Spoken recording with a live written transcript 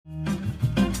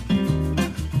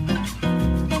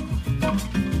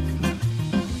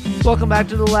Welcome back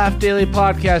to the Laugh Daily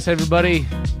Podcast, everybody.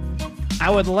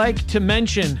 I would like to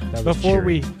mention, before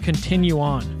we continue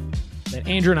on, that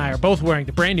Andrew and I are both wearing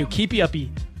the brand new Keepy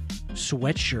Uppy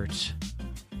sweatshirts.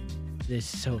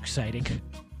 This is so exciting.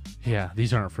 Yeah,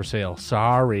 these aren't for sale.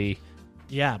 Sorry.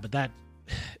 Yeah, but that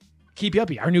Keepy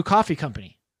Uppy, our new coffee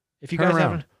company. If you Turn guys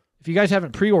around.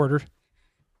 haven't pre-ordered,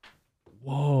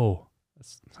 Whoa.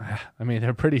 I mean,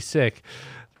 they're pretty sick.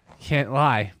 Can't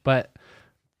lie, but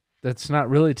that's not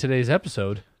really today's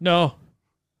episode. no.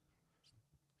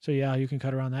 So yeah, you can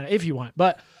cut around that if you want.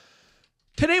 But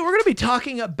today we're going to be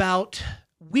talking about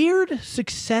weird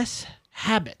success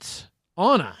habits.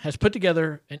 Anna has put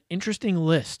together an interesting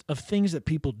list of things that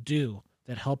people do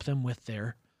that help them with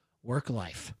their work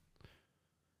life.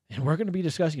 And we're going to be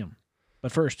discussing them.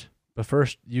 But first,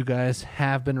 you guys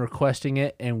have been requesting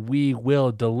it, and we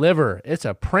will deliver. It's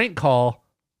a prank call.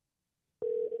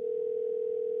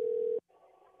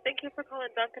 Thank you for calling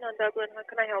Duncan on Dublin. How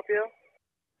can I help you?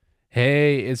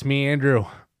 Hey, it's me, Andrew.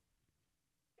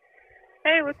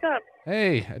 Hey, what's up?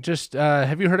 Hey, just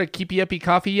have you heard of Keepy Uppy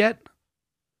Coffee yet?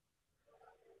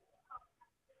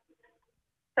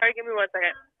 Sorry, give me 1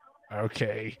 second.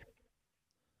 Okay.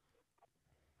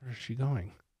 Where's she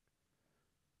going?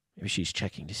 maybe she's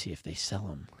checking to see if they sell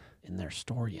them in their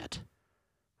store yet.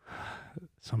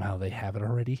 Somehow they have it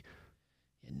already.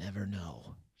 You never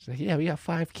know. She's like, yeah, we got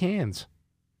 5 cans.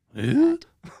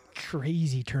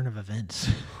 Crazy turn of events.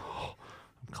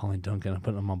 I'm calling Duncan. I'm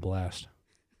putting him on blast.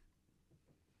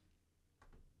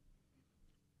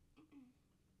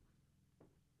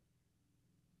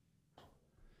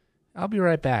 I'll be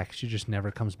right back. She just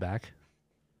never comes back.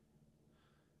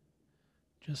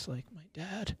 Just like my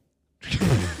dad.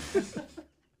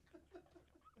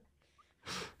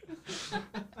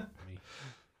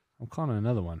 I'm calling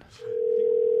another one.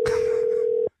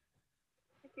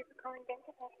 Thank you for calling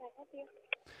Duncan. How can I help you?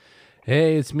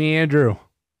 Hey, it's me, Andrew.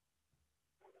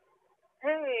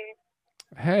 Hey.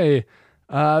 Hey,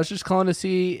 I was just calling to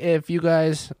see if you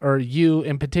guys, or you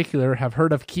in particular, have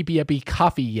heard of Keepy Uppy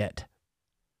Coffee yet.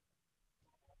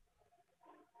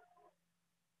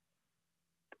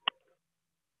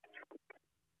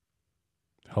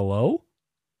 Hello?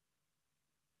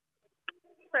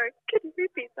 Sorry, could you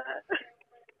repeat that?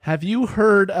 Have you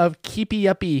heard of Keepy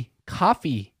Uppy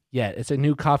Coffee yet? It's a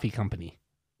new coffee company.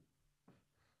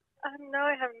 No,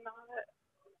 I have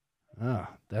not.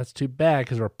 Oh, that's too bad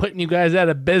because we're putting you guys out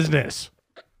of business.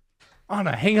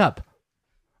 Anna, hang up.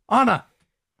 Anna.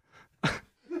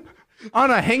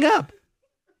 Anna, hang up.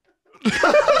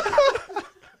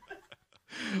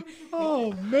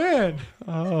 Oh, man.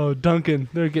 Oh, Duncan,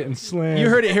 they're getting slammed. You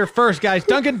heard it here first, guys.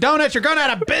 Dunkin' Donuts, you're going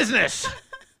out of business.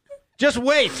 Just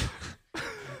wait.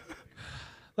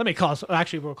 Let me call.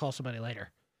 Actually, we'll call somebody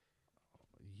later.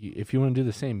 If you want to do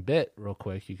the same bit real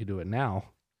quick, you could do it now.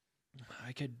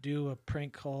 I could do a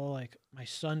prank call like my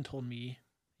son told me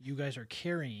you guys are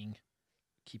carrying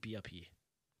Keepy Uppy.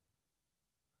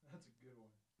 That's a good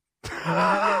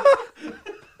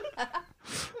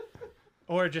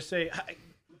one. Or just say, "Hi,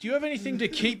 do you have anything to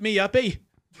keep me uppy?"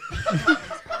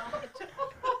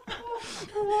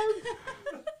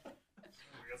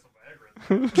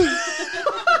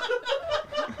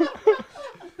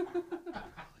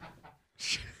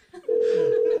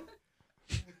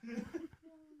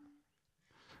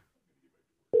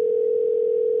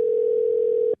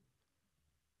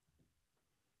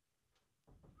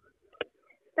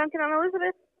 Duncan, I'm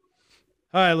Elizabeth.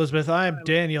 Hi, Elizabeth. I'm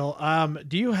Daniel.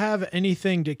 Do you have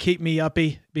anything to keep me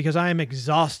uppy? Because I am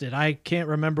exhausted. I can't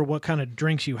remember what kind of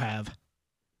drinks you have.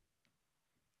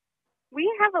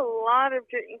 We have a lot of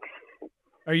drinks.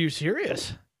 Are you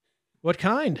serious? What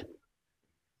kind?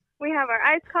 We have our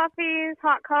iced coffees,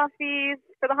 hot coffees.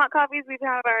 For the hot coffees, we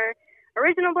have our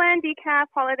original blend, decaf,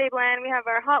 holiday blend. We have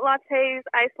our hot lattes,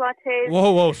 iced lattes.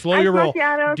 Whoa, slow your roll.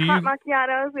 Macchiatos, hot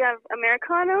macchiatos. We have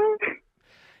Americanos.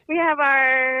 We have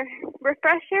our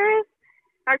refreshers,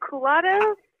 our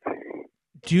coolados,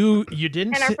 You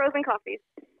didn't and our say, frozen coffees.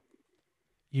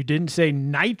 you didn't say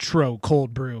nitro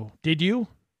cold brew, did you?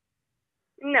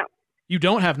 No. You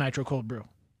don't have nitro cold brew.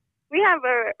 We have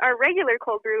our regular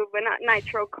cold brew, but not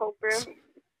nitro cold brew.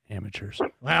 Amateurs.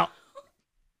 Well,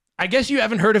 I guess you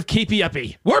haven't heard of Keepy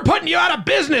Uppy. We're putting you out of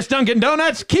business, Dunkin'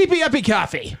 Donuts. Keepy Uppy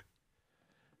Coffee.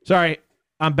 Sorry,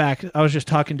 I'm back. I was just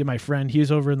talking to my friend.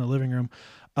 He's over in the living room.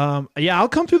 Yeah, I'll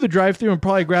come through the drive-thru and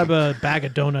probably grab a bag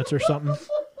of donuts or something. All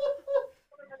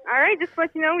right, just to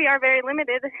let you know, we are very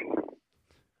limited.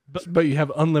 But you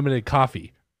have unlimited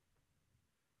coffee.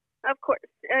 Of course.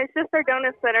 It's just our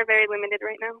donuts that are very limited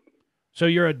right now. So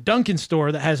you're a Dunkin'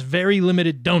 store that has very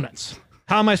limited donuts.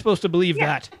 How am I supposed to believe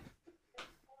that?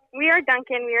 We are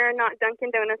Dunkin'. We are not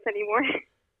Dunkin' Donuts anymore.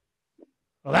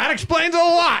 Well, that explains a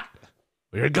lot.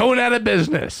 We're going out of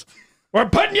business. We're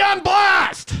putting you on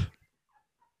blast.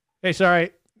 Hey, sorry.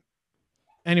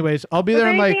 Anyways, I'll be Was there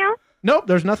there in like. anything else? Nope,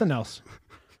 there's nothing else.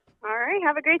 All right.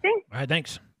 Have a great day. All right,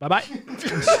 thanks. Bye-bye.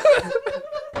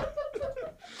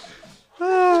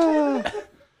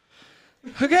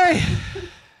 Okay.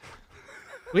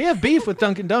 We have beef with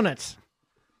Dunkin' Donuts.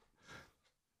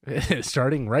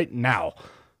 Starting right now.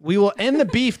 We will end the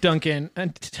beef, Dunkin',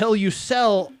 until you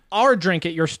sell our drink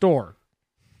at your store.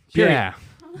 Period. Yeah.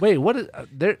 Wait, what is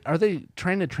are they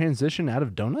trying to transition out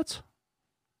of donuts?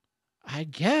 I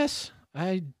guess.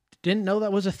 I didn't know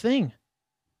that was a thing.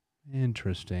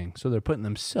 Interesting. So they're putting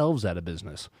themselves out of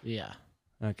business. Yeah.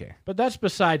 Okay. But that's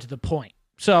besides the point.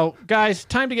 So, guys,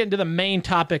 time to get into the main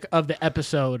topic of the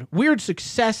episode, weird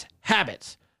success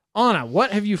habits. Anna,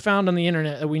 what have you found on the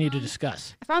internet that we need to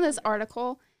discuss? I found this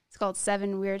article. It's called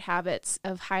 7 Weird Habits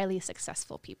of Highly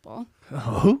Successful People.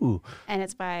 Oh. And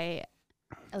it's by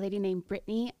a lady named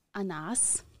Brittany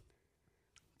Anas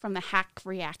from the Hack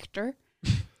Reactor.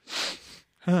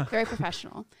 Very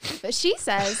professional. But she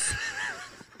says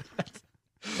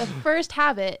the first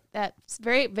habit that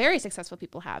very, very successful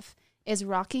people have is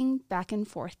rocking back and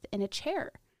forth in a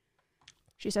chair.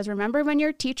 She says, remember when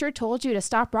your teacher told you to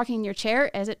stop rocking your chair?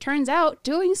 As it turns out,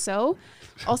 doing so,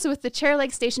 also with the chair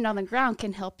leg stationed on the ground,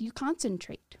 can help you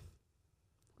concentrate.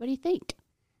 What do you think?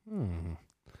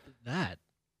 That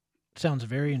sounds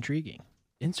very intriguing.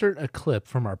 Insert a clip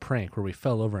from our prank where we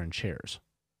fell over in chairs.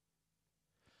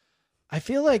 I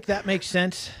feel like that makes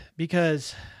sense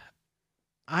because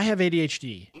I have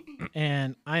ADHD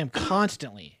and I am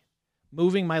constantly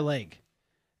moving my leg.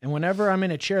 And whenever I'm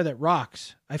in a chair that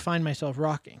rocks, I find myself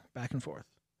rocking back and forth.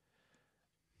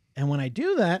 And when I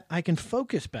do that, I can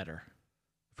focus better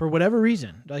for whatever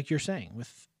reason, like you're saying,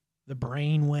 with the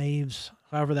brain waves,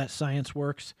 however that science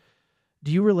works.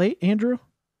 Do you relate, Andrew?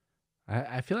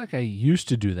 I feel like I used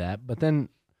to do that, but then,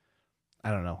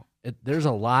 I don't know. There's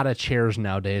a lot of chairs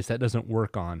nowadays that doesn't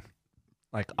work on.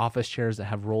 Like office chairs that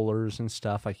have rollers and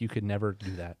stuff. Like you could never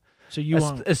do that. So you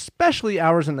want... Especially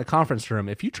hours in the conference room.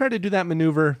 If you try to do that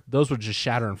maneuver, those would just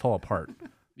shatter and fall apart.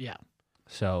 Yeah.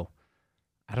 So,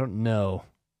 I don't know.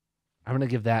 I'm going to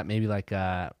give that maybe like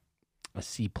a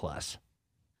C+. Yikes.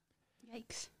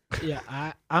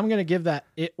 Yeah, I'm going to give that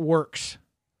it works.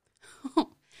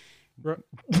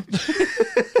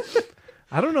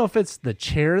 I don't know if it's the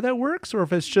chair that works or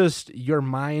if it's just your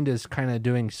mind is kind of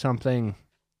doing something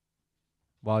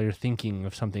while you're thinking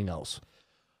of something else.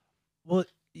 Well,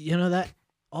 you know, that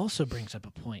also brings up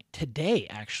a point. Today,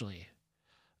 actually,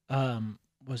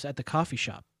 was at the coffee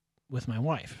shop with my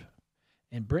wife,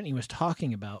 and Brittany was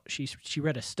talking about, she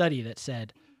read a study that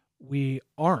said we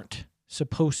aren't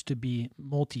supposed to be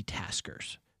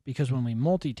multitaskers because when we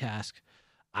multitask,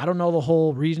 I don't know the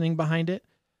whole reasoning behind it,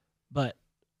 but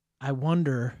I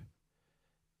wonder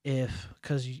if,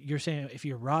 because you're saying if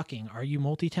you're rocking, are you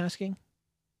multitasking?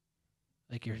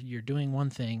 Like you're doing one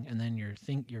thing and then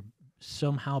you're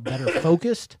somehow better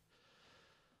focused.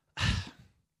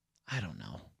 I don't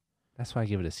know. That's why I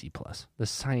give it a C+. The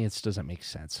science doesn't make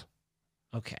sense.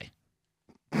 Okay.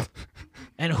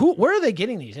 And where are they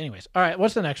getting these anyways? All right,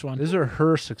 what's the next one? These are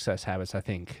her success habits, I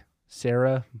think.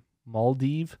 Sarah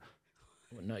Maldive.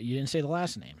 No, you didn't say the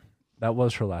last name. That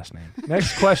was her last name.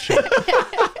 Next question.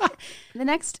 The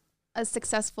next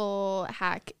successful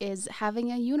hack is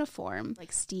having a uniform.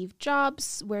 Like Steve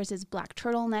Jobs wears his black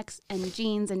turtlenecks and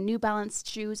jeans and New Balance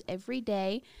shoes every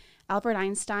day. Albert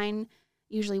Einstein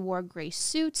usually wore gray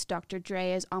suits. Dr.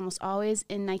 Dre is almost always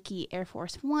in Nike Air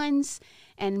Force Ones.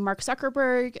 And Mark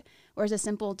Zuckerberg wears a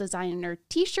simple designer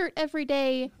t-shirt every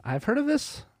day. I've heard of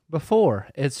this before.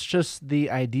 It's just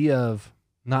the idea of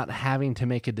not having to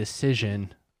make a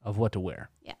decision of what to wear.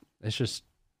 Yeah. It's just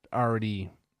already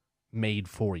made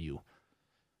for you.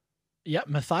 Yeah,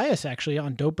 Matthias actually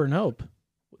on Dope or Nope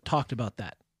talked about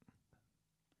that.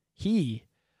 He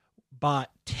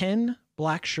bought 10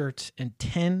 black shirts and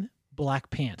 10 black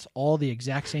pants, all the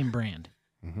exact same brand,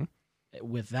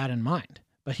 with that in mind.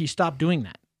 But he stopped doing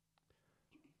that.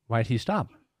 Why'd he stop?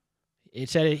 He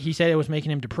said it was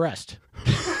making him depressed.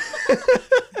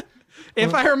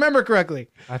 If I remember correctly.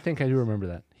 I think I do remember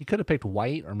that. He could have picked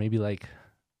white or maybe like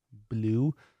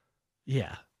blue.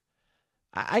 Yeah.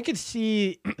 I could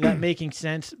see that making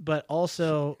sense, but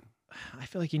also I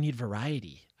feel like you need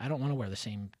variety. I don't want to wear the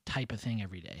same type of thing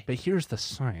every day. But here's the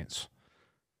science.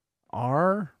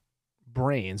 Our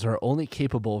brains are only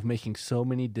capable of making so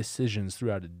many decisions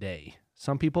throughout a day.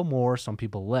 Some people more, some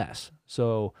people less.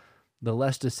 So the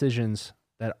less decisions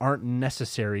that aren't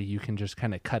necessary, you can just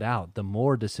kind of cut out. The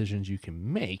more decisions you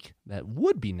can make that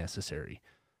would be necessary.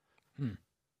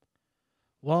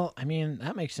 Well, I mean,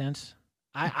 that makes sense.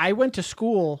 I went to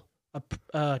school,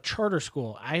 a charter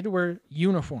school. I had to wear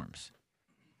uniforms,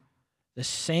 the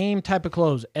same type of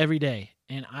clothes every day,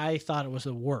 and I thought it was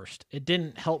the worst. It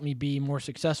didn't help me be more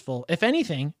successful. If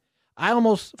anything, I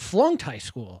almost flunked high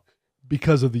school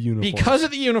Because of the uniform. because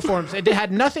of the uniforms. It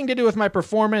had nothing to do with my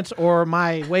performance or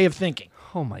my way of thinking.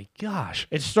 Oh my gosh.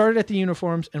 It started at the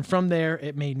uniforms, and from there,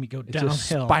 it made me go It just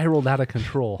downhill. spiraled out of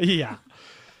control. Yeah.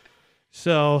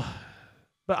 So,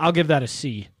 but I'll give that a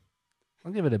C.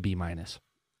 I'll give it a B minus.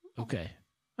 Okay.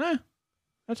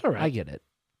 That's all right. I get it.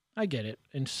 I get it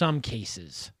in some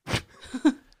cases.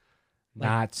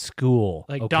 Not school.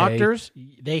 Like okay? doctors,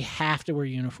 they have to wear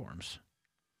uniforms.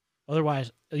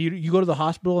 Otherwise, you go to the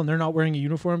hospital and they're not wearing a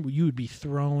uniform, you would be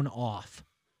thrown off.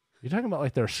 You're talking about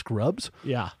like their scrubs?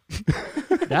 Yeah.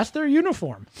 That's their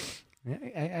uniform.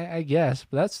 Yeah, I guess,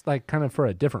 but that's like kind of for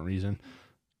a different reason.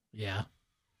 Yeah.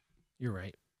 You're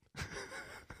right.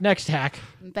 Next hack.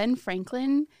 Ben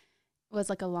Franklin was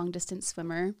like a long distance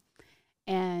swimmer,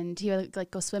 and he would like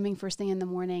go swimming first thing in the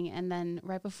morning, and then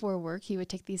right before work he would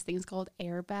take these things called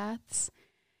air baths,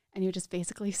 and he would just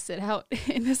basically sit out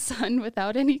in the sun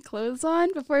without any clothes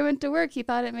on before he went to work. He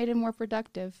thought it made him more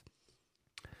productive.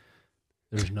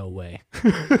 There's no way.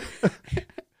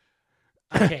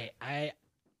 Okay,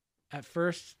 at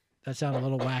first that sounded a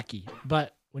little wacky,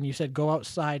 but when you said go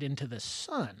outside into the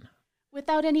sun,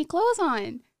 Without any clothes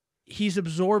on. he's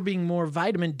absorbing more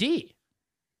vitamin D,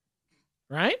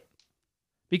 right?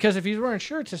 Because if he's wearing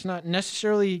shirts, it's not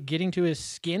necessarily getting to his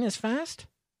skin as fast.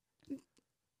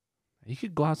 You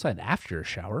could go outside after a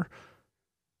shower.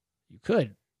 You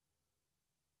could.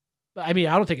 But I mean,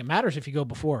 I don't think it matters if you go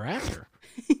before or after.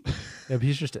 Yeah, but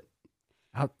he's just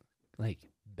out like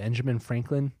Benjamin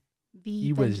Franklin The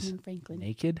He was Benjamin Franklin.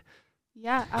 naked.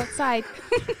 Yeah, outside.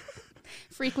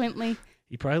 Frequently.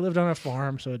 He probably lived on a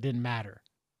farm, so it didn't matter.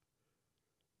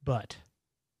 But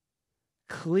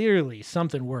clearly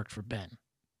something worked for Ben.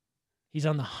 He's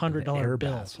on the $100 air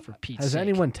bill baths. for Pete's Has sake.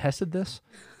 anyone tested this?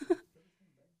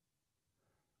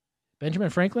 Benjamin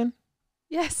Franklin?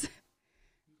 Yes.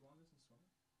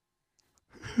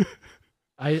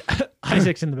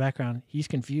 Isaac's in the background. He's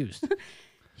confused.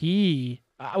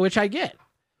 Which I get.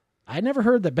 I never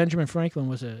heard that Benjamin Franklin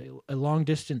was a long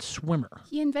distance swimmer.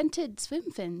 He invented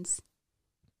swim fins.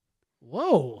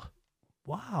 Whoa.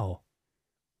 Wow.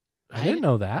 I didn't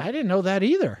know that. I didn't know that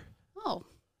either. Oh,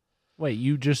 Wait,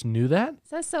 you just knew that? it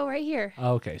says so right here.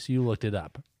 Oh, okay, so you looked it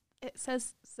up. It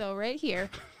says so right here.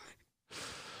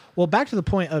 Well, back to the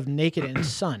point of naked and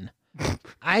sun.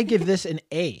 I give this an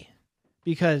A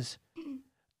because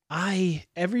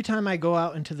every time I go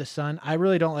out into the sun, I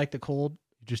really don't like the cold.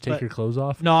 You just take But- your clothes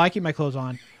off? No, I keep my clothes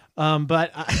on.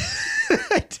 But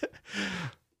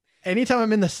anytime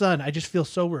I'm in the sun, I just feel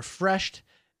so refreshed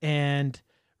and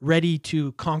ready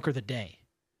to conquer the day.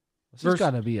 This has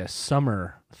got to be a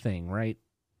summer thing, right?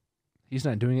 He's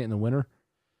not doing it in the winter?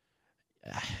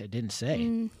 It didn't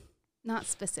say. Not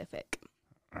specific.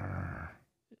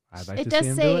 I'd like It to does see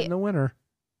him do say- it in the winter.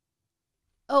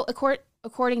 Oh,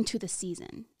 according to the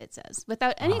season, it says.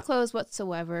 Without any clothes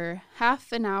whatsoever,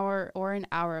 half an hour or an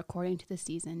hour according to the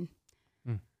season.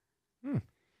 Now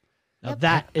Yep.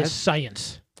 that is I-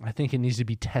 science. I think it needs to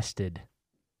be tested.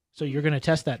 So you're going to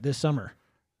test that this summer.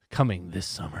 Coming this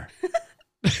summer.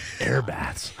 Air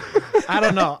baths. I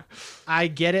don't know. I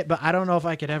get it, but I don't know if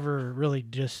I could ever really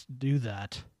just do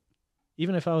that.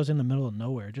 Even if I was in the middle of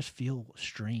nowhere, it just feel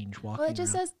strange walking Well, it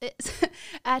just around. says it's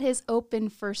at his open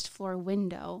first floor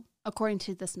window, according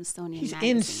to the Smithsonian He's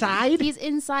magazine. inside? He's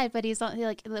inside, but he's not,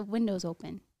 like the window's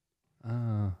open.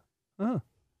 Oh,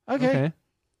 Okay.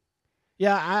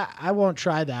 Yeah, I won't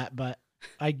try that, but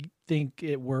I think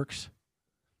it works.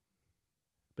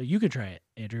 But you could try it,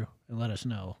 Andrew, and let us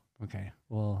know. Okay.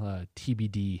 Well,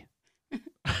 TBD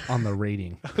on the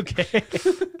rating. Okay.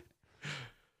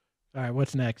 All right,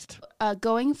 what's next?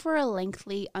 Going for a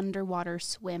lengthy underwater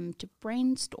swim to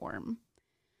brainstorm.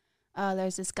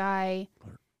 There's this guy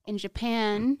in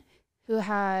Japan who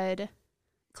had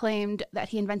claimed that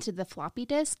he invented the floppy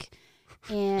disk,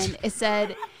 and it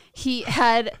said he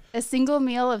had a single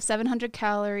meal of 700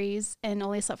 calories and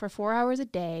only slept for 4 hours a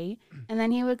day, and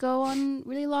then he would go on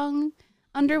really long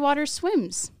underwater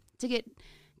swims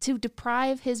to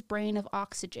deprive his brain of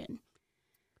oxygen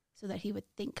so that he would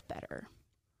think better.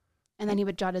 And then he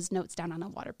would jot his notes down on a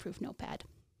waterproof notepad.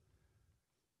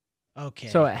 Okay.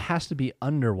 So it has to be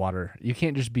underwater. You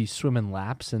can't just be swimming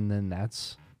laps and then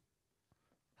that's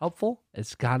helpful.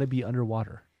 It's got to be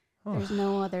underwater. Huh. There's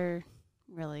no other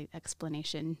really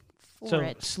explanation for So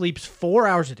it. sleeps 4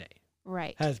 hours a day,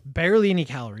 Right. has barely any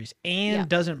calories, and Yeah.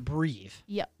 doesn't breathe.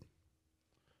 Yep.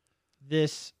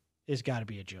 This has got to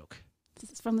be a joke.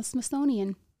 This is from the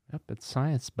Smithsonian. Yep, it's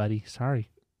science, buddy. Sorry.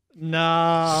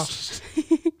 No,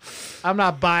 I'm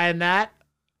not buying that.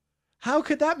 How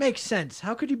could that make sense?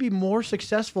 How could you be more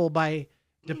successful by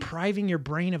depriving your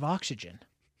brain of oxygen?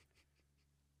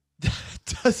 That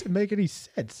doesn't make any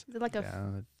sense. Is it like a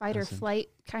Yeah, it fight or doesn't- flight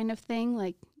kind of thing?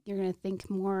 Like you're going to think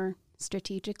more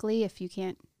strategically if you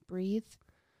can't breathe?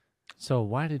 So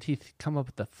why did he come up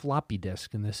with the floppy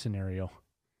disk in this scenario?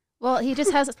 Well, he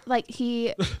just has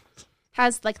he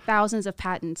has like thousands of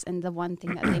patents, and the one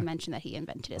thing that they mentioned that he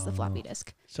invented is the floppy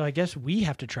disk. So I guess we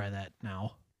have to try that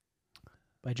now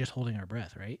by just holding our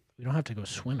breath, right? We don't have to go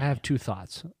swimming. I have two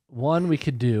thoughts. One, we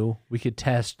could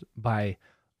test by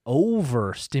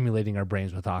over-stimulating our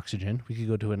brains with oxygen. We could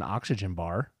go to an oxygen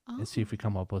bar and see if we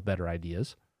come up with better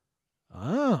ideas.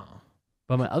 Oh.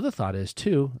 But my other thought is,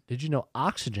 too, did you know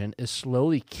oxygen is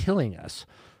slowly killing us?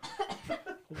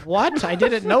 What? I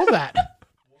didn't know that.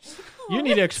 You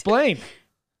need to explain.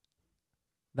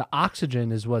 The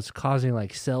oxygen is what's causing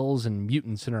like cells and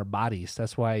mutants in our bodies.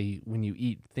 That's why when you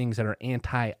eat things that are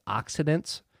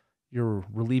antioxidants, you're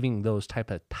relieving those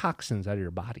type of toxins out of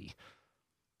your body.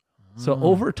 So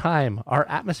over time, our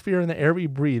atmosphere and the air we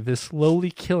breathe is slowly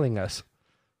killing us.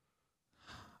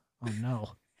 Oh,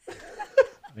 no.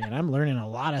 Man, I'm learning a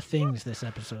lot of things this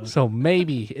episode. So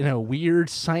maybe in a weird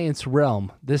science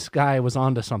realm, this guy was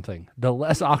onto something. The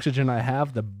less oxygen I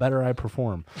have, the better I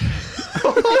perform.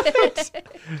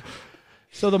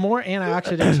 So the more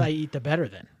antioxidants I eat, the better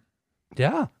then.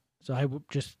 Yeah. So I would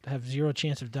just have zero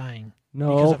chance of dying. Because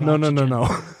No, of no, no, no,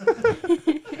 oxygen.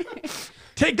 no.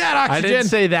 Take that, I oxygen! didn't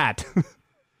say that.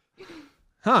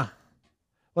 Huh.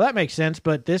 Well, that makes sense,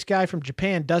 but this guy from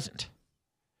Japan doesn't.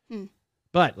 Hmm.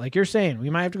 But like you're saying, we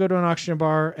might have to go to an oxygen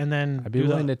bar and then I'd be do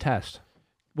willing the, to test.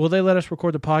 Will they let us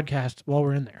record the podcast while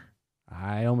we're in there?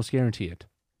 I almost guarantee it.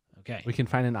 Okay. We can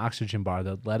find an oxygen bar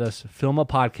that let us film a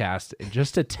podcast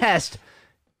just to test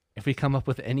if we come up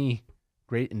with any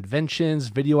great inventions,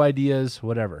 video ideas,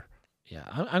 whatever. Yeah,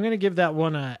 I'm going to give that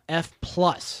one a F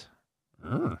plus.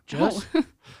 Just,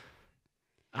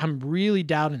 I'm really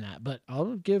doubting that, but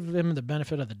I'll give them the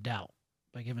benefit of the doubt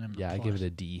by giving them. Yeah, I give it a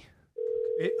D.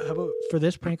 How about for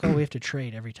this prank call, we have to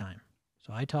trade every time.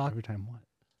 So I talk, Every time what?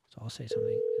 so I'll say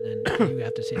something, and then you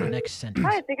have to say the next sentence.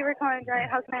 Hi, thank you for calling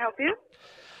Giant. How can I help you?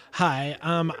 Hi,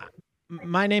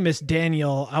 my name is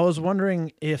Daniel. I was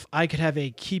wondering if I could have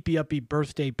a keepy uppy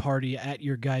birthday party at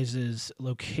your guys'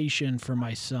 location for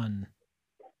my son.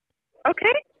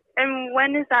 Okay. And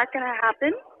when is that going to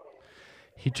happen?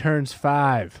 He turns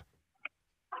 5.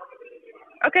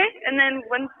 Okay. And then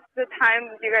when's the time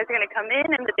you guys are going to come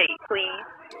in and the date,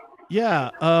 please? Yeah,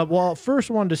 well, first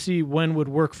wanted to see when would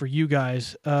work for you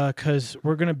guys, because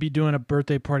we're going to be doing a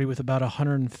birthday party with about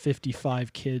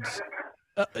 155 kids,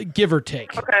 give or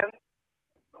take. Okay.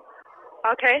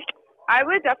 Okay. I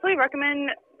would definitely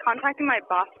recommend contacting my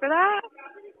boss for that.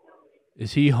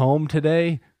 Is he home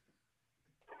today?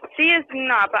 She is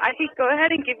not, but I could go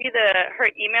ahead and give you her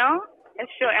email, and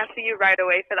she'll answer you right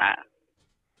away for that.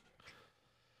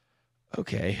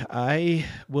 Okay, I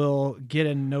will get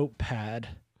a notepad.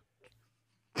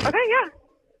 Okay, yeah.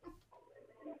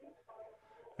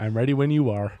 I'm ready when you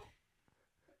are.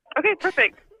 Okay,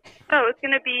 perfect. So it's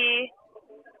going to be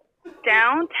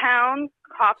Downtown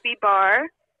Coffee Bar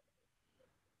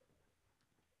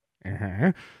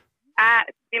Uh-huh. at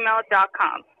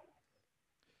gmail.com.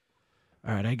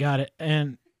 All right, I got it,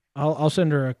 and I'll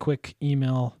send her a quick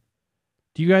email.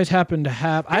 Do you guys happen to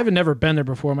have? I haven't never been there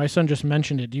before. My son just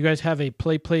mentioned it. Do you guys have a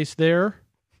play place there?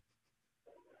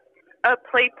 A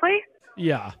play place?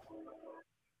 Yeah.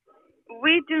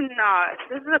 We do not.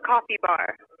 This is a coffee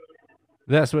bar.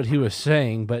 That's what he was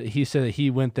saying, but he said that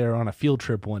he went there on a field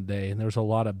trip one day, and there was a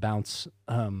lot of bounce.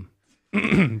 Oh,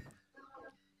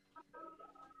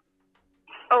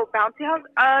 bouncy house?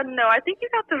 No, I think you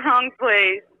got the wrong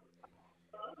place.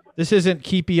 This isn't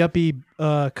keepy uppy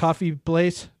coffee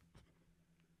place.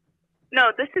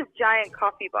 No, this is Giant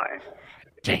Coffee Bar.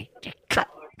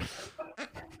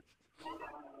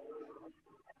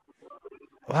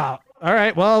 Wow. All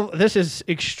right. Well, this is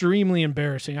extremely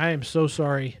embarrassing. I am so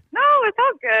sorry. No, it's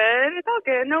all good. It's all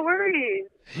good. No worries.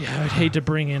 Yeah, I'd hate to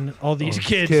bring in all these Oh,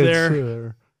 kids there,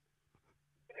 too.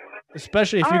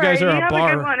 especially if All you guys right, are you a have a good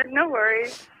bar one. No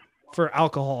worries. for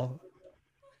alcohol.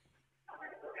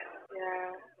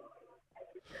 Yeah.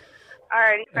 All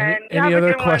righty, friend. You any have a other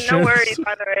good one. questions? No worries,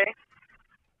 by the way.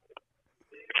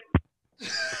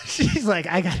 She's like,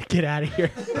 I gotta get out of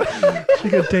here. She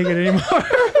couldn't take it anymore.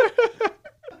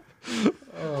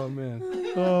 Oh man.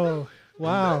 Oh,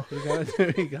 wow.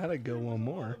 We gotta go one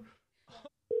more.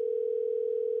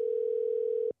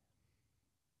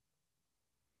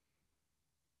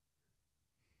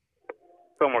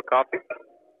 Fillmore Coffee.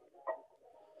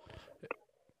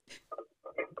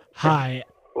 Hi.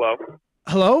 Hello.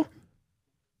 Hello?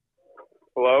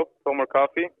 Hello. Fillmore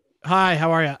Coffee. Hi,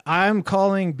 how are you? I'm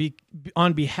calling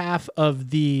on behalf of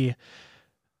the...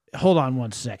 Hold on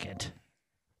one second.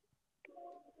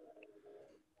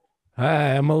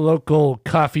 Hi, I'm a local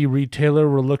coffee retailer.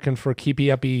 We're looking for keepy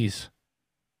uppies.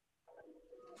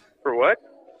 For what?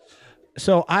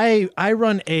 So I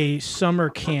run a summer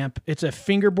camp. It's a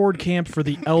fingerboard camp for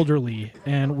the elderly,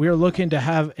 and we're looking to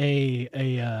have a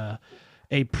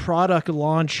product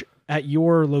launch at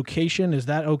your location. Is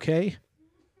that okay?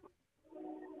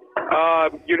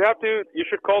 You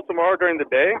should call tomorrow during the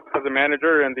day because the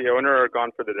manager and the owner are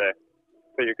gone for the day.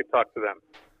 So you could talk to them.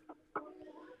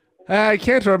 I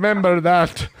can't remember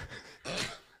that.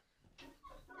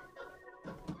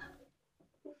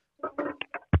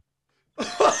 What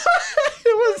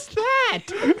was that?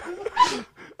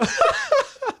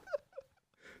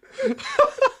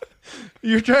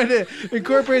 You're trying to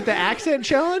incorporate the accent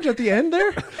challenge at the end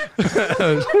there?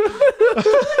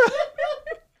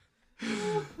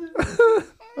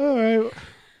 All right.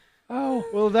 Oh,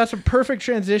 well, that's a perfect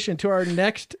transition to our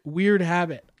next weird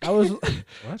habit.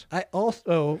 What? I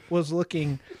also was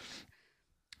looking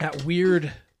at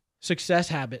weird success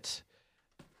habits,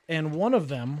 and one of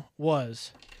them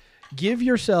was give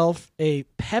yourself a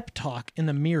pep talk in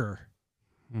the mirror.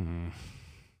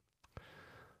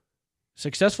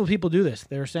 Successful people do this,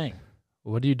 they're saying.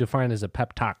 What do you define as a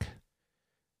pep talk?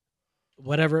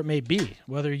 Whatever it may be,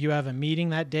 whether you have a meeting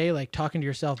that day, like talking to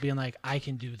yourself, being like, I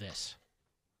can do this.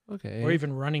 Okay. Or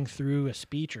even running through a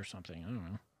speech or something. I don't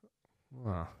know.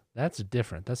 Well, that's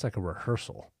different. That's like a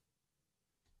rehearsal.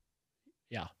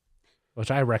 Yeah. Which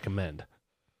I recommend.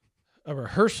 A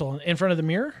rehearsal in front of the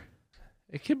mirror?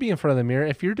 It could be in front of the mirror.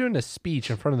 If you're doing a speech,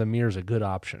 in front of the mirror is a good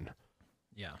option.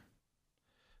 Yeah.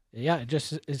 Yeah,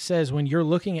 it says when you're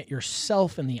looking at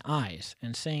yourself in the eyes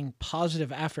and saying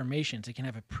positive affirmations, it can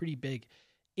have a pretty big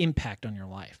impact on your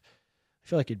life. I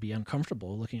feel like it'd be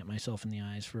uncomfortable looking at myself in the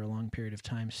eyes for a long period of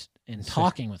time and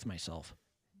talking with myself.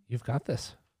 You've got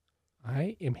this.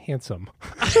 I am handsome.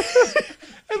 I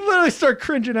literally start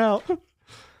cringing out.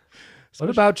 What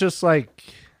about just like,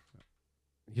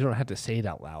 you don't have to say it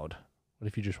out loud. What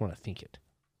if you just want to think it?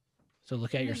 So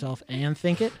look at yourself and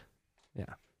think it? Yeah.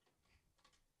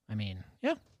 I mean,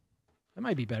 yeah, that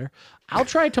might be better. I'll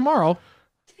try it tomorrow.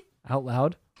 Out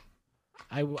loud?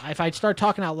 If I start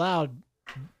talking out loud,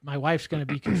 my wife's going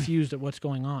to be confused at what's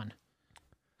going on.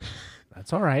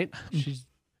 That's all right. She's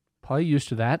probably used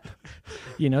to that.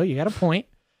 You know, you got a point.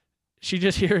 She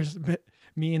just hears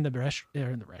me in the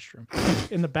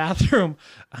restroom, in the bathroom.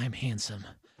 I'm handsome.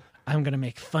 I'm going to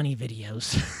make funny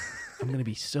videos. I'm going to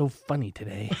be so funny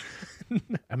today.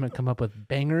 I'm going to come up with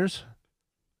bangers.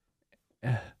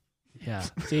 Yeah.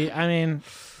 See, I mean,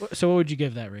 so what would you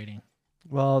give that rating?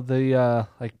 Well, the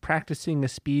like practicing a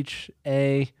speech,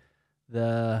 A.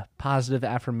 The positive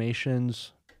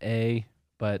affirmations, A.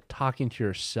 But talking to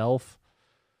yourself,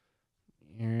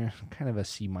 kind of a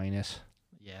C-.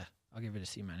 Yeah, I'll give it a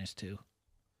C- too.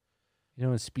 You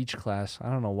know, in speech class, I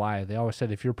don't know why, they always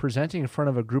said if you're presenting in front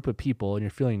of a group of people and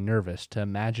you're feeling nervous, to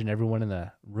imagine everyone in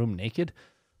the room naked.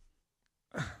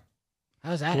 How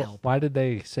does that help? Why did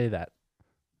they say that?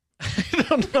 I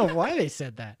don't know why they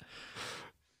said that.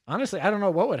 Honestly, I don't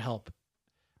know what would help.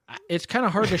 It's kind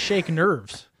of hard to shake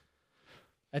nerves.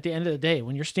 At the end of the day,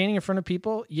 when you're standing in front of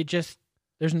people,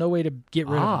 there's no way to get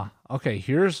rid of them. Okay,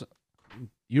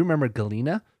 you remember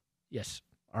Galena? Yes.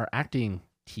 Our acting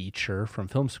teacher from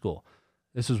film school.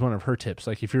 This is one of her tips.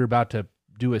 Like if you're about to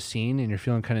do a scene and you're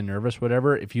feeling kind of nervous,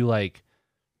 whatever, if you like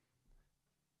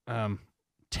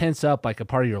tense up like a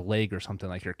part of your leg or something,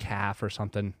 like your calf or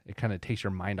something, it kind of takes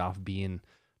your mind off being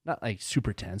not like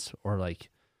super tense, or like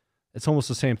it's almost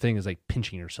the same thing as like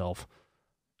pinching yourself.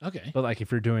 Okay. But like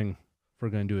if we're going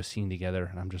to do a scene together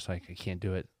and I'm just like, I can't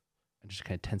do it, I just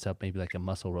kind of tense up maybe like a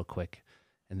muscle real quick,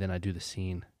 and then I do the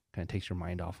scene. Kind of takes your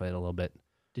mind off it a little bit.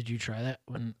 Did you try that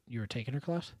when you were taking her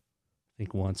class? I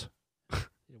think once. Did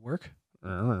it work? I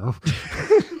don't know.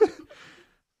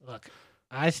 Look,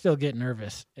 I still get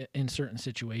nervous in certain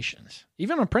situations.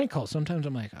 Even on prank calls, sometimes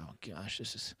I'm like, oh gosh,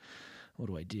 what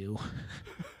do I do?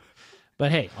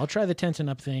 But hey, I'll try the tensing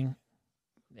up thing.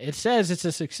 It says it's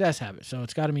a success habit, so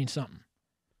it's got to mean something.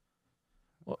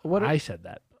 What I said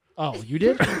that. Oh, you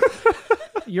did?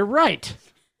 You're right.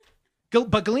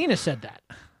 But Galena said that.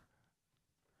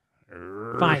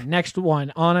 Fine. Next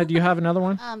one. Anna, do you have another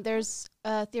one? There's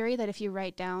a theory that if you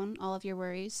write down all of your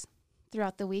worries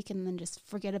throughout the week and then just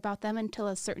forget about them until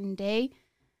a certain day,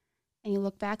 and you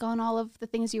look back on all of the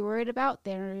things you worried about,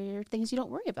 they're things you don't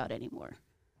worry about anymore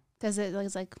because it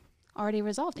was like already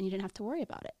resolved and you didn't have to worry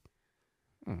about it.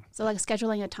 So like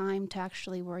scheduling a time to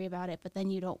actually worry about it, but then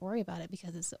you don't worry about it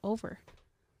because it's over.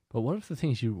 But what if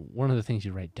one of the things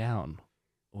you write down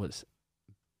was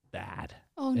bad?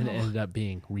 Oh, and no. it ended up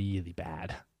being really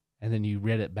bad. And then you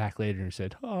read it back later and you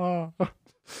said, oh.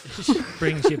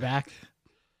 Brings you back.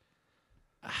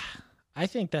 I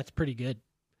think that's pretty good.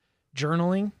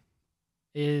 Journaling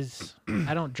is,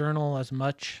 I don't journal as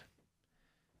much.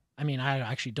 I mean, I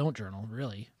actually don't journal,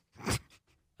 really.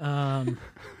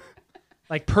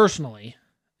 Like personally.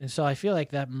 And so I feel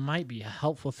like that might be a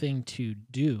helpful thing to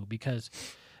do because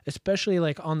especially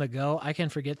like on the go, I can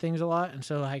forget things a lot. And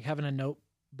so like having a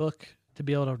notebook to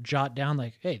be able to jot down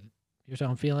like, hey, here's how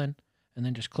I'm feeling. And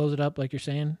then just close it up like you're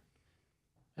saying.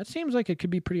 That seems like it could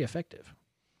be pretty effective.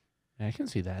 Yeah, I can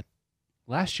see that.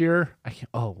 Last year,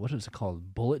 what is it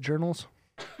called? Bullet journals?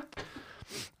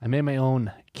 I made my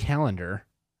own calendar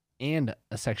and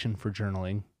a section for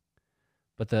journaling.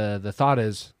 But the thought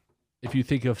is, if you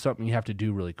think of something you have to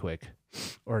do really quick,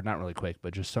 or not really quick,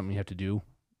 but just something you have to do,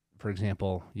 for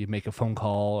example, you make a phone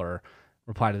call or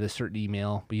reply to this certain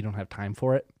email, but you don't have time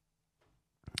for it,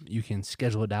 you can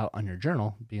schedule it out on your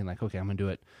journal, being like, okay, I'm going to do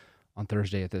it on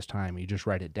Thursday at this time. You just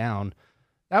write it down.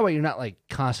 That way you're not like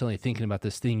constantly thinking about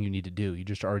this thing you need to do. You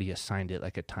just already assigned it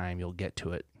like a time you'll get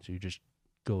to it. So you just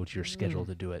go to your schedule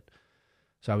to do it.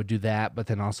 So I would do that, but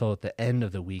then also at the end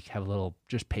of the week, have a little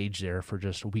just page there for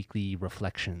just weekly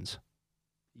reflections.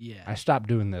 Yeah. I stopped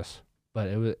doing this, but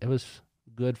it was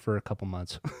good for a couple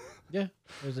months. Yeah.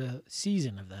 There's a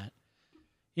season of that.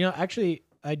 You know, actually,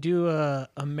 I do a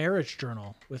marriage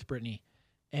journal with Brittany,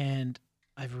 and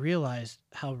I've realized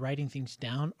how writing things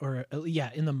down or,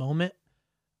 in the moment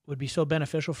would be so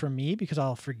beneficial for me because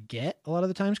I'll forget a lot of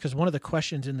the times. Because one of the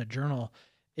questions in the journal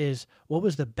is, what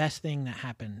was the best thing that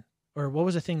happened? Or what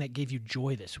was the thing that gave you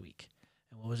joy this week?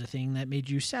 And what was the thing that made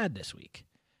you sad this week?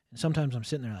 And sometimes I'm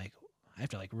sitting there like, I have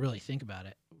to like really think about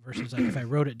it versus like if I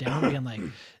wrote it down being like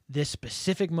this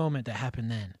specific moment that happened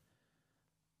then.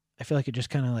 I feel like it just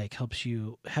kind of like helps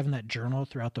you having that journal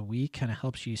throughout the week kind of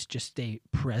helps you just stay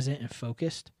present and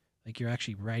focused. Like you're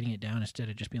actually writing it down instead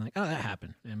of just being like, oh, that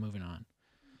happened and moving on.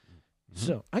 Mm-hmm.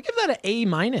 So I give that an A-.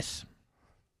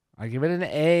 I give it an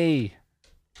A.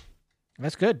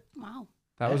 That's good. Wow.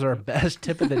 That was our best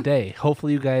tip of the day.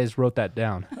 Hopefully you guys wrote that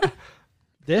down.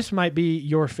 This might be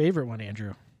your favorite one,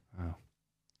 Andrew. Oh.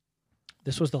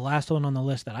 This was the last one on the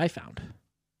list that I found.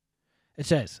 It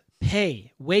says,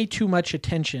 pay way too much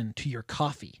attention to your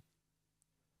coffee.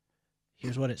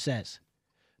 Here's what it says.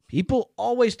 People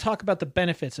always talk about the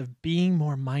benefits of being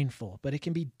more mindful, but it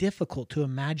can be difficult to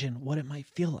imagine what it might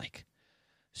feel like.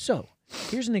 So,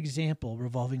 here's an example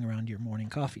revolving around your morning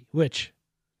coffee, which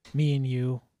me and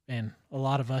you and a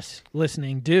lot of us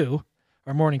listening do,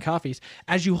 our morning coffees.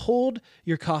 As you hold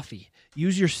your coffee,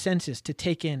 use your senses to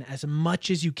take in as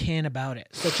much as you can about it,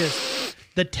 such as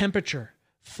the temperature,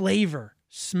 flavor,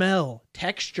 smell,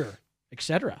 texture,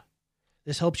 etc.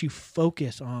 This helps you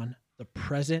focus on the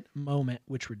present moment,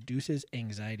 which reduces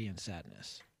anxiety and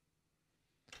sadness.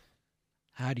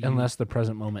 How do you... Unless the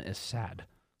present moment is sad.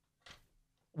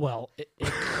 Well, it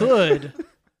could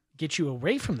get you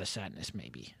away from the sadness,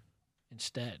 maybe,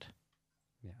 instead.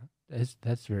 Yeah,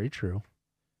 that's very true.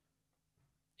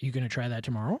 You going to try that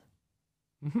tomorrow?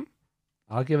 Mm-hmm.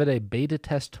 I'll give it a beta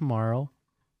test tomorrow.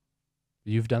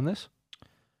 You've done this?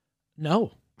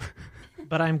 No,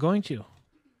 but I'm going to.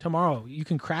 Tomorrow, you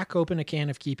can crack open a can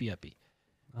of Keepy Uppy.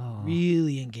 Oh.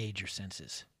 Really engage your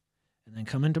senses. And then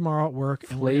come in tomorrow at work.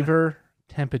 And flavor,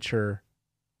 temperature,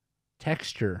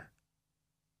 texture.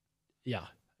 Yeah.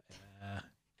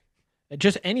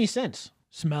 Just any sense.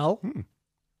 Smell.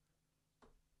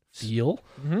 Feel.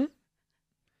 Mm-hmm.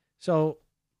 So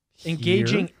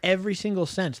engaging every single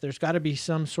sense. There's got to be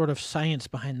some sort of science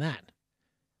behind that.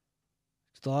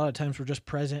 A lot of times we're just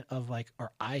present of like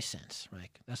our eye sense, right?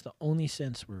 That's the only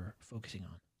sense we're focusing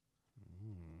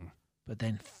on. But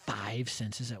then 5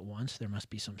 senses at once, there must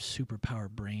be some superpower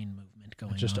brain movement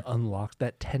going on. Just to unlock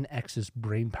that 10x's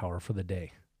brain power for the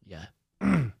day. Yeah.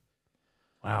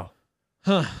 Wow.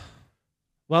 Huh.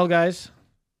 Well, guys,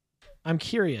 I'm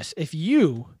curious if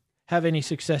you have any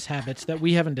success habits that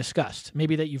we haven't discussed,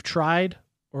 maybe that you've tried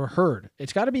or heard.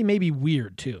 It's got to be maybe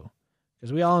weird too,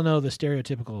 because we all know the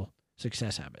stereotypical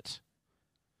success habits.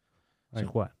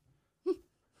 Like what?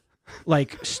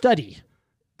 Like study.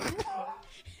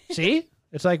 See?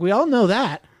 It's like we all know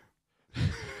that.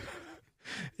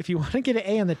 If you want to get an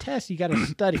A on the test, you got to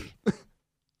study.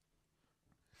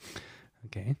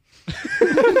 Okay.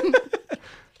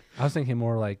 I was thinking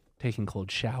more like taking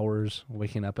cold showers,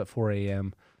 waking up at 4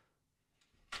 a.m.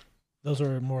 Those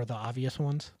are more the obvious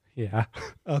ones. Yeah.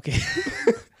 Okay.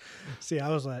 See, I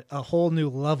was at a whole new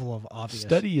level of obvious.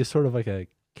 Study is sort of like a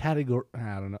category.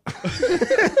 I don't know.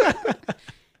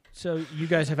 So you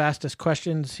guys have asked us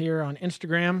questions here on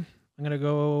Instagram. I'm going to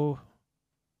go.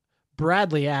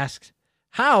 Bradley asks,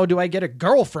 how do I get a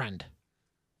girlfriend?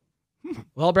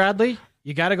 Well, Bradley,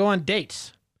 you got to go on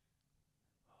dates.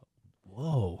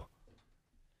 Whoa.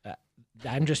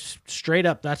 I'm just straight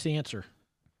up. That's the answer.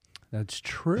 That's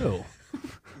true.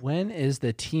 When is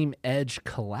the Team Edge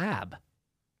collab?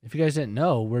 If you guys didn't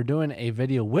know, we're doing a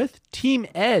video with Team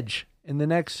Edge in the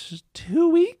next 2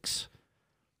 weeks.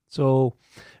 So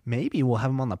maybe we'll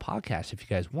have them on the podcast if you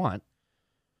guys want.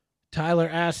 Tyler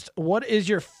asked, what is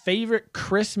your favorite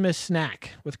Christmas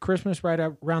snack? With Christmas right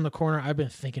around the corner, I've been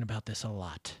thinking about this a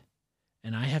lot.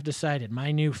 And I have decided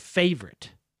my new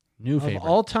favorite of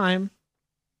all time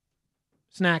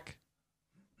snack,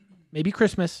 maybe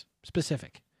Christmas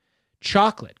specific,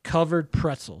 chocolate covered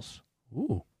pretzels.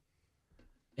 Ooh.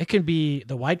 It can be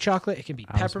the white chocolate. It can be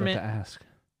peppermint. I was about to ask.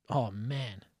 Oh,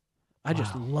 man. I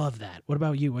just Wow. love that. What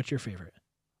about you? What's your favorite?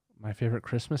 My favorite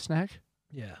Christmas snack?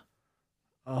 Yeah.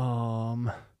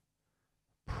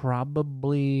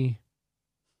 Probably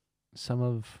some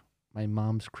of my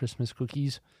mom's Christmas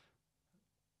cookies.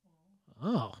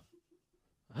 Oh,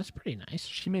 that's pretty nice.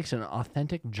 She makes an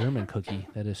authentic German cookie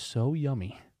that is so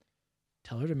yummy.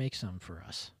 Tell her to make some for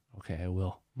us. Okay, I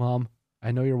will. Mom,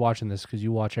 I know you're watching this because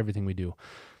you watch everything we do.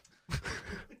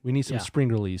 We need some Yeah.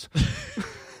 Springerlies.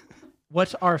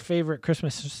 What's our favorite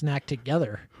Christmas snack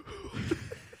together?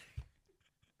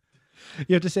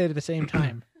 You have to say it at the same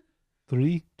time.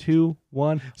 3, 2,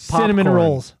 1. Cinnamon popcorn.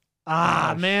 rolls.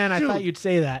 Ah, man, I shoot. thought you'd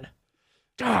say that.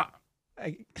 Ah.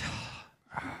 I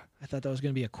thought that was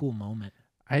going to be a cool moment.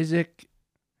 Isaac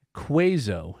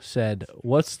Quazo said,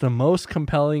 "What's the most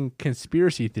compelling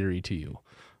conspiracy theory to you?"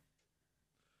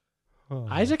 Oh.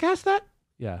 Isaac asked that?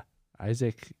 Yeah,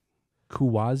 Isaac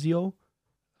Quazio.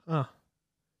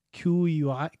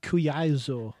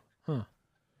 Kuyazo. Huh.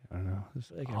 I don't know.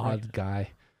 This Like a odd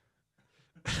guy.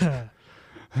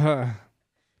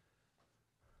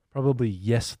 Probably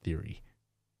yes theory.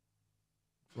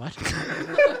 What?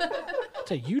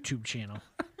 It's a YouTube channel.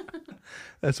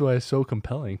 That's why it's so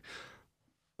compelling.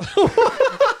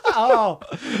 Oh,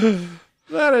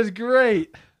 that is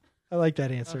great. I like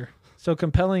that answer. So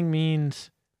compelling means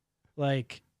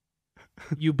like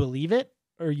you believe it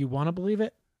or you want to believe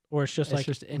it, or it's just It's like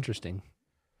just interesting.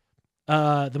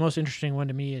 the most interesting one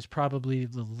to me is probably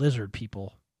the lizard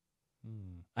people.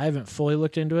 I haven't fully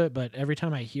looked into it, but every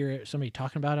time I hear somebody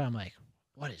talking about it, I'm like,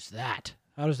 what is that?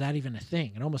 How is that even a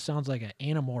thing? It almost sounds like an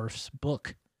Animorphs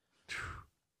book.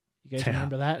 You guys Yeah.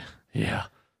 remember that? Yeah.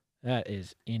 That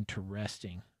is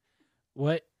interesting.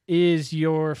 What is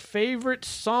your favorite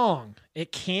song?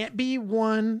 It can't be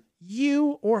one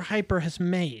you or Hyper has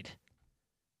made.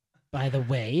 By the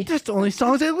way. That's the only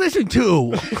songs I listen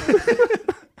to.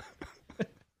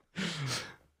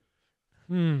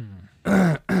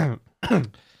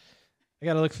 I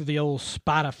got to look through the old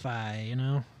Spotify, you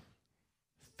know?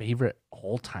 Favorite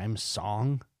all-time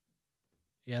song?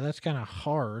 Yeah, that's kind of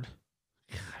hard.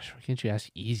 Gosh, why can't you ask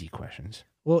easy questions?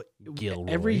 Well, Gilroy.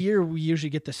 every year we usually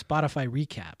get the Spotify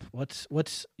recap.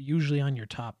 What's usually on your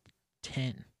top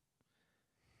 10?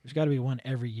 There's got to be one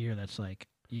every year that's like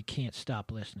you can't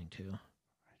stop listening to.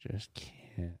 I just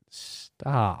can't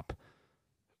stop.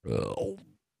 Oh.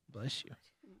 Bless you.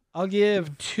 I'll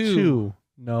give two. Two.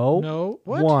 No. No.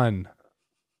 What? One.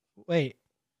 Wait.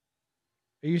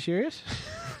 Are you serious?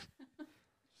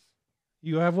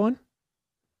 You have one?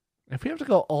 If we have to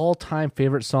go all-time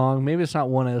favorite song, maybe it's not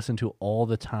one I listen to all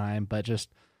the time, but just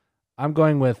I'm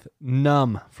going with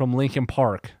Numb from Linkin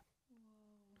Park.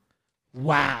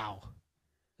 Wow.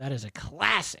 That is a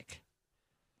classic.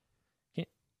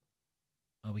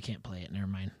 Oh, we can't play it. Never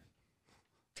mind.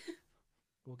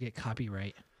 We'll get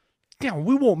copyright. Yeah,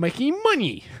 we won't make any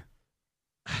money.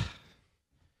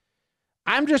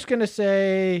 I'm just going to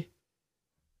say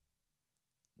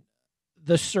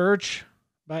The Search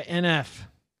by NF.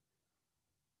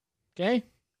 Okay?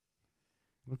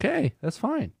 Okay, that's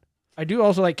fine. I do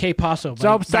also like K Paso.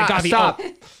 Stop, stop.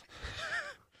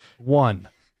 One.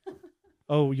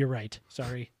 Oh, you're right.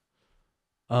 Sorry.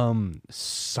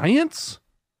 Science?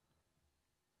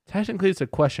 Technically, it's a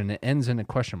question. It ends in a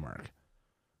question mark.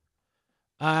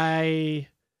 I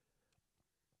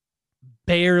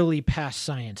barely passed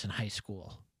science in high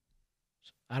school.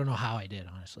 I don't know how I did,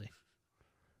 honestly.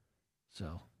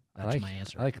 So That's my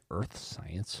answer. I like earth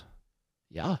science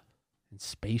Yeah. and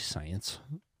space science.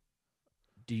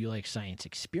 Do you like science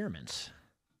experiments?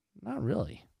 Not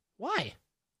really. Why?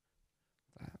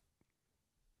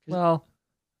 Well,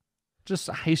 just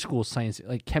high school science,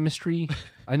 like chemistry.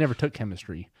 I never took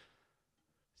chemistry.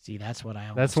 See, that's what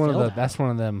I. That's one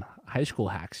of them high school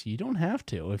hacks. You don't have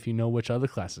to if you know which other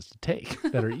classes to take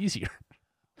that are easier.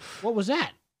 What was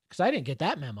that? Because I didn't get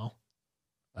that memo.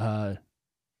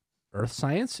 Earth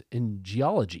science and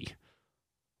geology.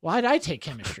 Why did I take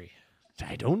chemistry?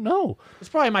 I don't know. It's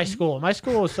probably my school. My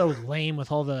school was so lame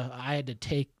with all the I had to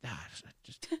take.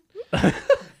 Just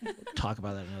talk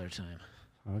about that another time.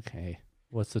 Okay.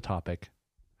 What's the topic?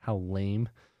 How lame?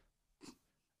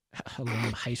 How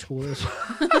lame high school is.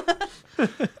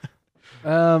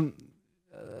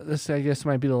 This I guess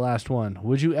might be the last one.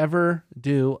 Would you ever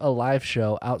do a live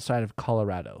show outside of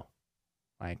Colorado?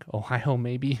 Like Ohio,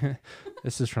 maybe?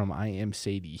 This is from I Am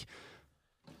Sadie.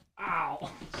 Ow.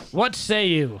 What say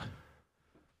you?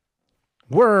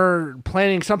 We're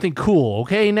planning something cool,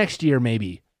 okay? Next year,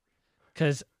 maybe.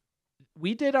 Because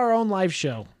we did our own live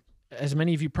show, as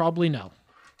many of you probably know,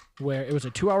 where it was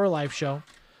a 2-hour live show,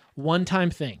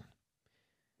 one-time thing.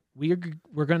 We're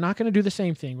not going to do the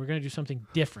same thing. We're going to do something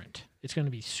different. It's going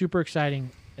to be super exciting,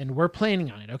 and we're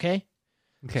planning on it, okay?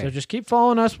 Okay. So just keep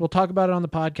following us. We'll talk about it on the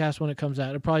podcast when it comes out.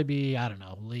 It'll probably be, I don't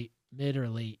know, mid or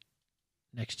late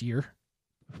next year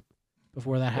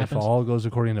before that happens. If all goes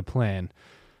according to plan.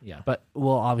 Yeah. But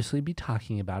we'll obviously be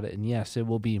talking about it. And yes, it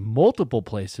will be multiple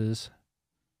places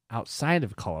outside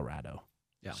of Colorado.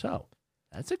 Yeah. So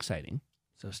that's exciting.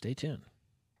 So stay tuned.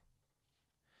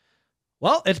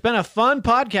 Well, it's been a fun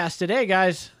podcast today,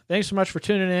 guys. Thanks so much for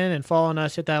tuning in and following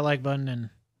us. Hit that like button and,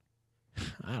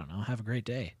 I don't know, have a great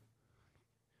day.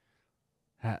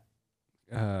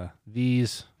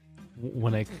 These,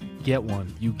 when I get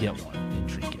one, you get one and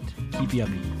drink it. Keep you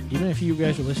upbeat. Even if you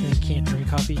guys are listening and can't drink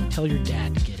coffee, tell your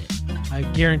dad to get it. I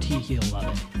guarantee he'll love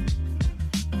it.